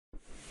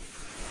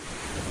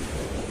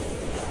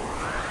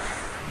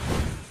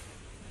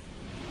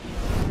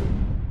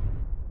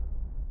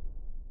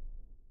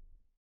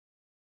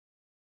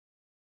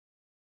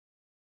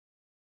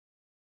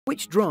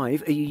Which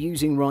drive are you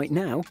using right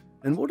now,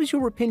 and what is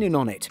your opinion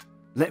on it?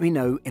 Let me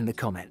know in the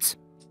comments.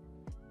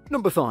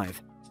 Number 5.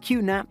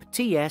 QNAP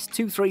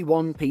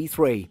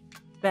TS231P3.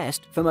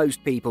 Best for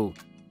most people.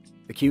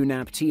 The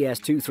QNAP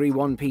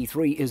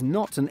TS231P3 is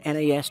not an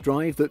NAS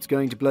drive that's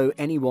going to blow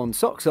anyone's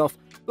socks off,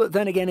 but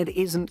then again it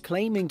isn't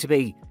claiming to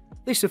be.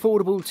 This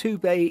affordable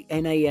 2-bay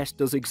NAS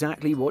does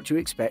exactly what you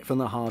expect from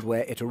the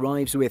hardware it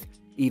arrives with,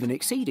 even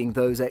exceeding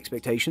those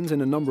expectations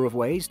in a number of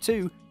ways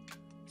too.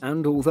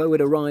 And although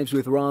it arrives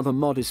with rather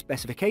modest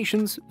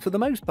specifications, for the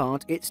most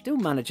part it still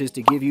manages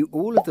to give you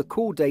all of the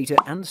core data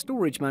and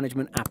storage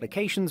management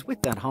applications with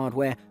that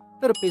hardware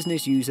that a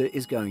business user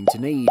is going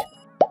to need.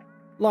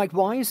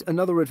 Likewise,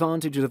 another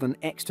advantage of an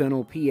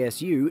external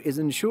PSU is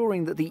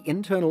ensuring that the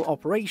internal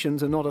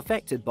operations are not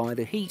affected by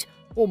the heat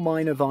or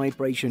minor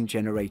vibration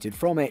generated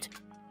from it.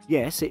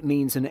 Yes, it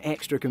means an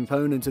extra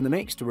component in the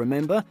mix to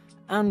remember,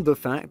 and the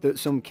fact that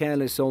some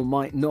careless soul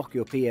might knock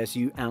your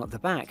PSU out the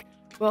back,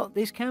 but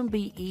this can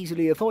be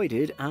easily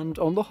avoided, and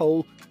on the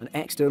whole, an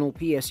external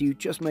PSU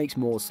just makes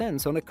more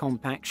sense on a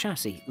compact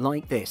chassis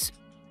like this.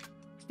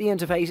 The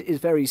interface is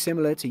very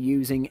similar to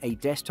using a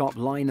desktop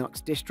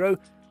Linux distro,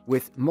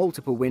 with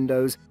multiple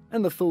windows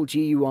and the full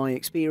GUI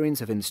experience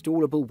of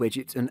installable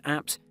widgets and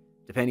apps.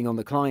 Depending on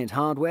the client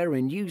hardware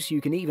in use, you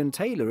can even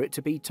tailor it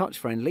to be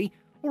touch-friendly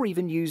or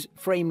even use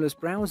frameless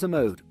browser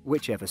mode,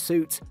 whichever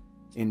suits.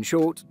 In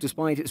short,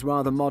 despite its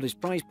rather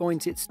modest price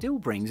point, it still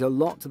brings a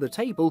lot to the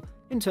table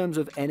in terms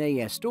of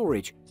NAS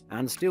storage,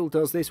 and still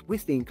does this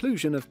with the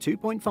inclusion of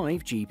 2.5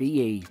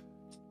 GBE.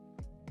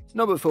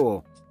 Number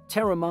 4.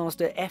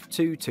 TerraMaster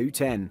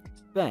F2210.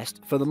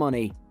 Best for the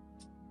money.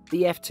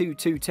 The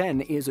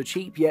F2210 is a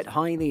cheap yet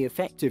highly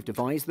effective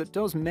device that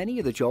does many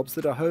of the jobs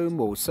that a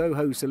home or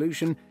Soho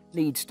solution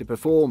needs to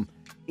perform.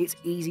 It's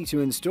easy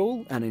to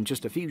install, and in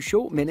just a few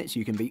short minutes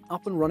you can be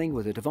up and running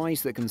with a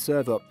device that can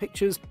serve up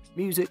pictures,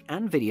 music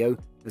and video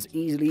as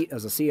easily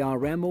as a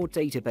CRM or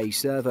database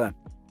server.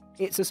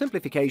 It's a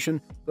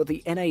simplification, but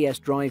the NAS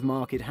drive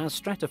market has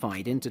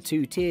stratified into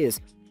 2 tiers,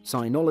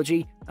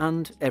 Synology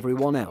and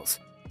everyone else.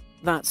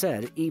 That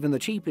said, even the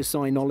cheapest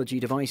Synology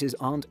devices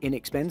aren't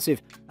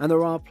inexpensive, and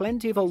there are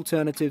plenty of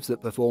alternatives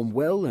that perform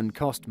well and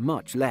cost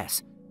much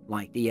less,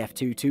 like the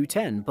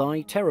F2210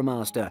 by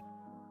TerraMaster.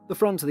 The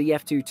front of the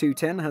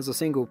F2210 has a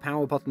single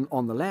power button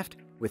on the left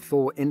with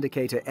 4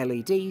 indicator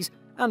LEDs,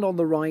 and on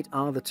the right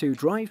are the 2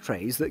 drive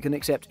trays that can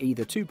accept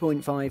either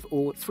 2.5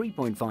 or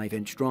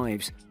 3.5-inch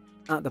drives.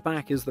 At the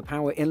back is the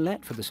power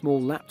inlet for the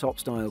small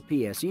laptop-style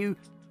PSU,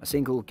 a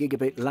single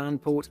gigabit LAN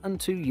port and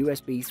 2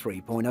 USB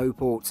 3.0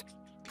 ports.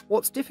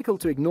 What's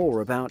difficult to ignore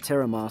about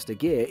TerraMaster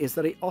gear is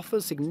that it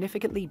offers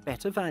significantly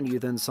better value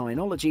than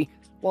Synology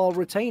while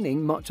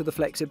retaining much of the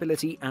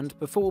flexibility and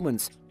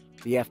performance.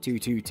 The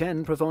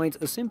F2210 provides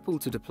a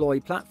simple-to-deploy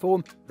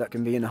platform that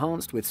can be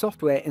enhanced with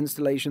software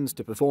installations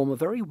to perform a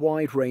very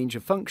wide range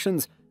of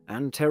functions,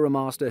 and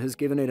TerraMaster has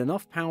given it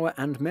enough power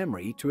and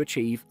memory to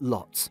achieve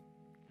lots.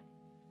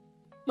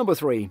 Number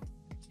 3.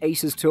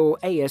 Asus TOR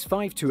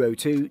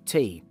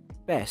AS5202T.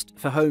 Best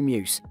for home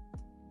use.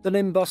 The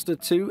Nimbbuster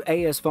 2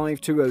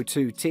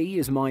 AS5202T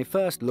is my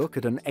first look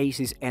at an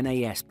Asus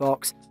NAS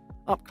box.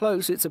 Up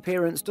close, its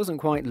appearance doesn't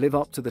quite live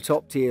up to the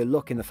top-tier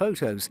look in the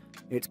photos.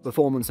 Its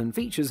performance and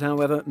features,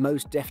 however,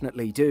 most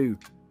definitely do.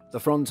 The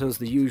front has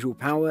the usual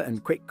power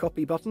and quick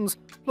copy buttons,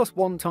 plus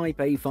one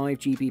Type A 5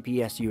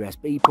 Gbps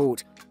USB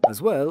port,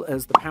 as well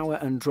as the power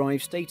and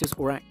drive status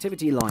or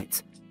activity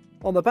lights.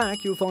 On the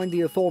back, you'll find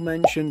the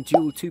aforementioned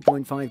dual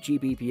 2.5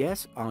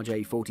 Gbps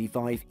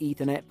RJ45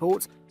 Ethernet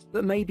ports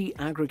that may be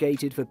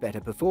aggregated for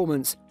better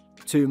performance,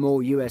 2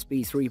 more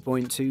USB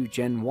 3.2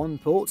 Gen 1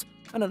 ports,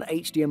 and an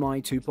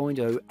HDMI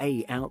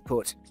 2.0A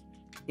output.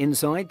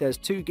 Inside, there's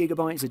 2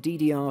 GB of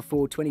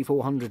DDR4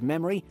 2400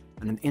 memory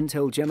and an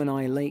Intel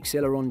Gemini Lake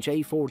Celeron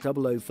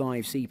J4005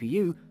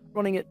 CPU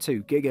running at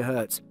 2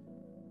 GHz.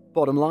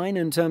 Bottom line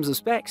in terms of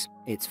specs,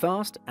 it's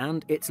fast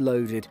and it's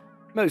loaded.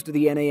 Most of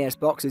the NAS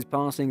boxes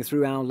passing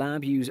through our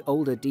lab use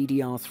older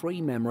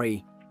DDR3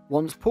 memory.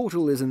 Once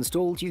Portal is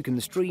installed, you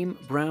can stream,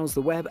 browse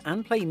the web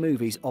and play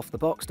movies off the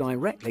box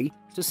directly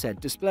to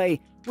said display,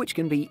 which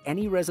can be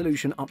any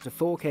resolution up to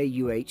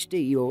 4K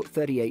UHD or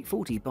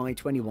 3840 by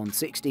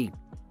 2160.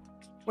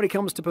 When it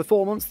comes to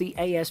performance, the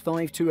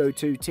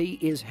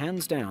AS5202T is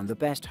hands down the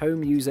best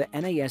home user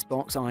NAS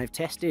box I've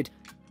tested.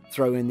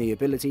 Throw in the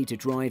ability to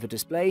drive a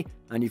display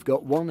and you've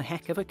got one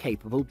heck of a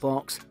capable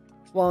box.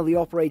 While the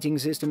operating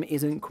system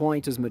isn't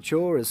quite as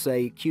mature as,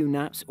 say,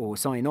 QNAP's or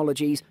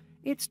Synology's,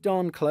 it's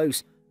darn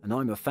close, and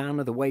I'm a fan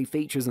of the way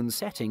features and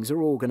settings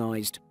are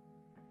organised.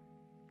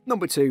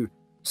 Number 2.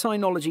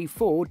 Synology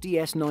 4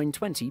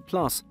 DS920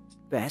 Plus.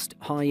 Best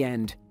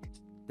high-end.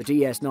 The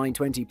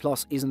DS920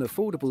 Plus is an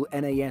affordable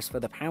NAS for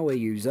the power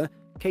user,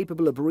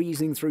 capable of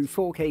breezing through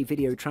 4K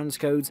video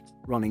transcodes,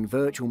 running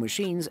virtual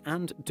machines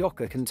and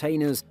Docker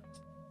containers.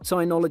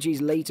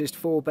 Synology's latest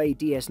 4-bay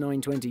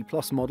DS920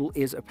 Plus model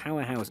is a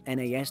powerhouse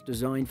NAS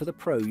designed for the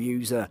pro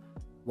user.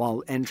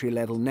 While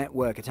entry-level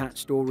network-attached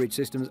storage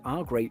systems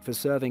are great for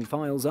serving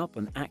files up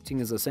and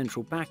acting as a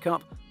central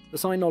backup, the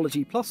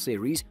Synology Plus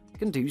series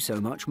can do so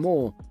much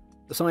more.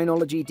 The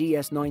Synology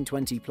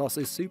DS920 Plus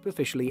is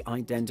superficially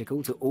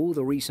identical to all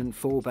the recent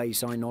 4-bay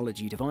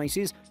Synology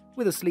devices,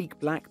 with a sleek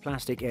black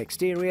plastic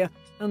exterior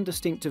and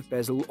distinctive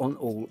bezel on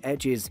all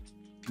edges.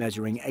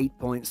 Measuring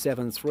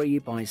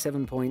 8.73 by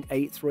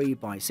 7.83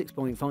 by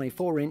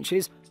 6.54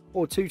 inches,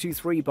 or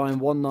 223 by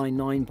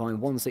 199 by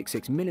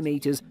 166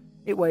 millimeters,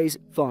 it weighs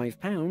 5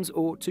 pounds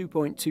or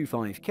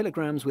 2.25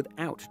 kilograms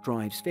without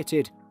drives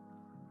fitted.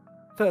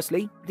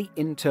 Firstly, the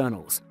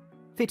internals.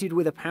 Fitted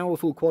with a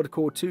powerful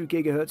quad-core 2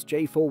 GHz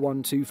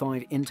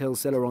J4125 Intel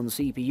Celeron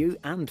CPU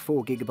and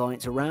 4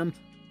 GB of RAM,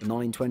 the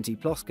 920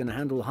 Plus can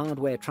handle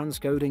hardware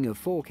transcoding of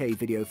 4K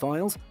video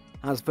files,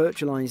 has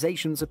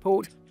virtualization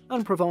support,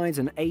 and provides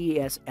an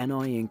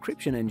AES-NI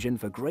encryption engine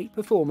for great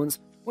performance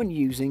when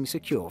using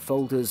secure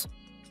folders.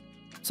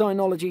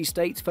 Synology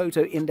states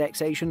photo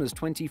indexation as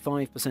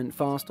 25%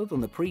 faster than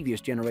the previous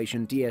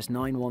generation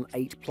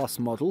DS918 Plus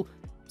model.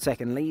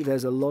 Secondly,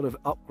 there's a lot of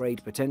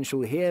upgrade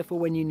potential here for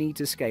when you need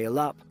to scale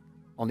up.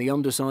 On the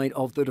underside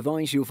of the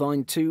device, you'll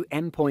find two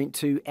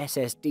M.2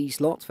 SSD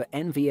slots for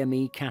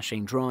NVMe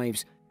caching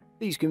drives.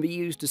 These can be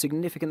used to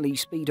significantly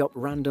speed up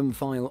random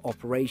file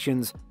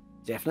operations.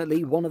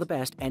 Definitely one of the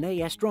best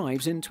NAS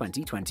drives in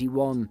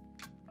 2021.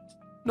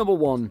 Number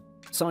 1.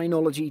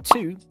 Synology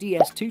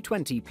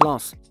DS920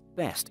 Plus.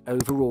 Best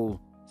overall.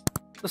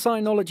 The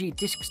Synology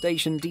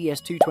DiskStation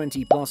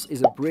DS920 Plus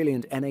is a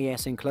brilliant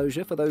NAS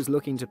enclosure for those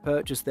looking to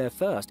purchase their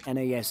first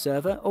NAS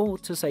server or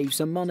to save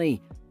some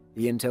money.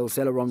 The Intel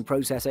Celeron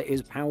processor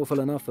is powerful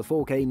enough for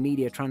 4K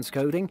media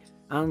transcoding,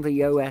 and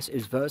the OS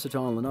is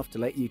versatile enough to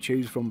let you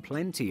choose from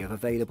plenty of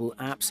available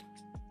apps.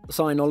 The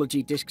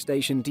Synology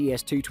DiskStation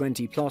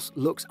DS920 Plus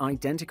looks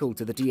identical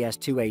to the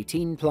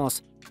DS218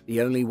 Plus. The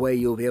only way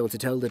you'll be able to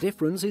tell the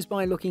difference is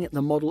by looking at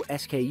the model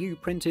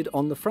SKU printed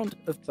on the front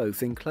of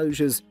both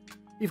enclosures.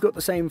 You've got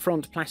the same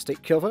front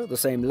plastic cover, the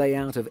same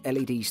layout of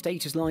LED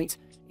status lights,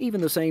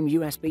 even the same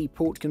USB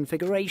port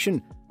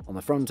configuration. On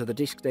the front of the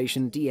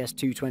DiskStation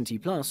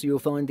DS920 Plus, you'll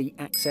find the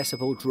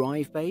accessible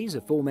drive bays,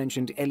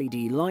 aforementioned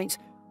LED lights,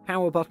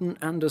 power button,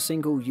 and a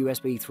single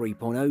USB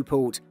 3.0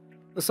 port.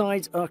 The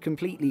sides are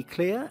completely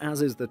clear,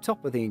 as is the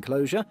top of the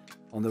enclosure.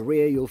 On the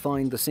rear, you'll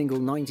find the single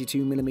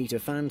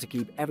 92mm fan to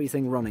keep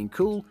everything running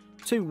cool,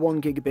 two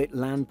 1GB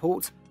LAN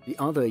ports, the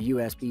other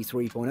USB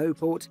 3.0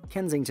 port,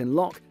 Kensington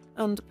lock,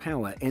 and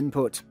power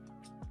input.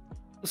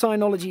 The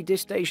Synology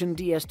DiskStation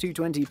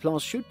DS920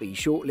 Plus should be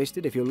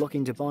shortlisted if you're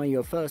looking to buy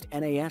your first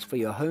NAS for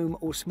your home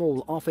or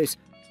small office.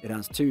 It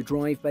has two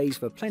drive bays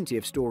for plenty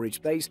of storage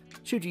space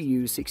should you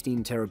use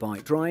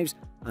 16TB drives,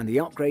 and the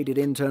upgraded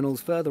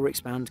internals further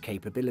expand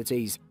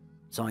capabilities.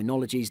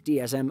 Synology's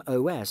DSM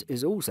OS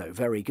is also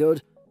very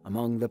good,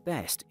 among the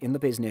best in the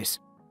business.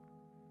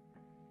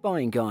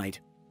 Buying Guide.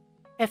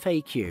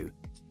 FAQ.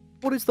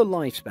 What is the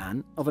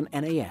lifespan of an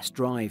NAS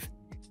drive?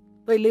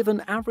 They live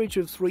an average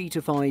of 3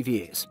 to 5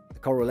 years. The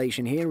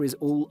correlation here is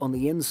all on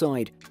the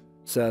inside.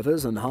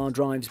 Servers and hard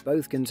drives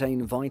both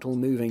contain vital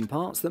moving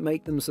parts that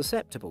make them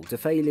susceptible to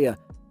failure.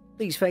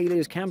 These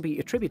failures can be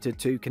attributed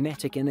to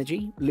kinetic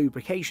energy,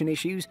 lubrication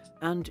issues,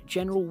 and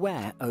general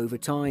wear over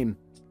time.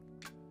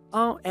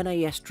 Are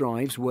NAS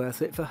drives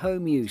worth it for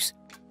home use?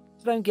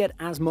 They don't get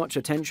as much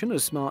attention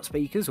as smart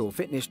speakers or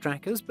fitness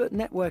trackers, but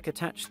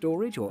network-attached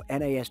storage or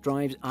NAS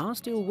drives are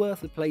still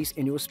worth a place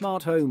in your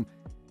smart home.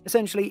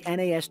 Essentially,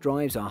 NAS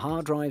drives are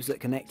hard drives that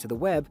connect to the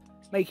web,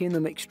 making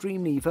them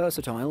extremely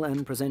versatile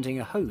and presenting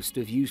a host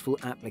of useful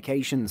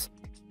applications.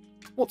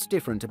 What's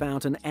different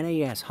about an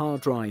NAS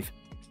hard drive?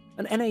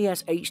 An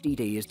NAS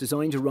HDD is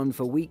designed to run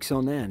for weeks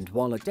on end,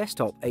 while a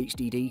desktop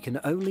HDD can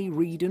only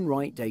read and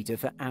write data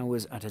for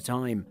hours at a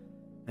time.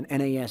 An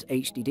NAS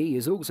HDD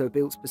is also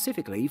built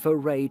specifically for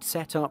RAID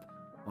setup.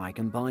 By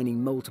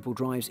combining multiple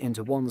drives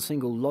into one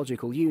single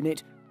logical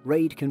unit,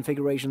 RAID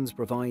configurations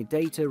provide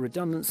data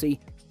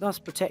redundancy, thus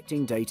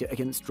protecting data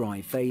against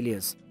drive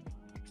failures.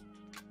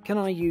 Can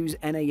I use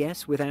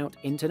NAS without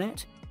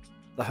internet?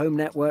 The home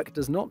network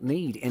does not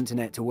need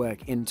internet to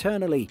work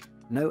internally.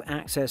 No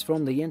access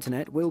from the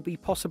internet will be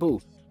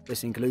possible.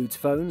 This includes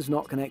phones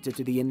not connected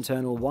to the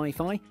internal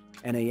Wi-Fi.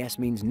 NAS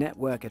means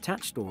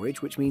network-attached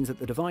storage, which means that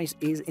the device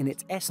is in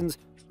its essence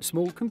a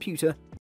small computer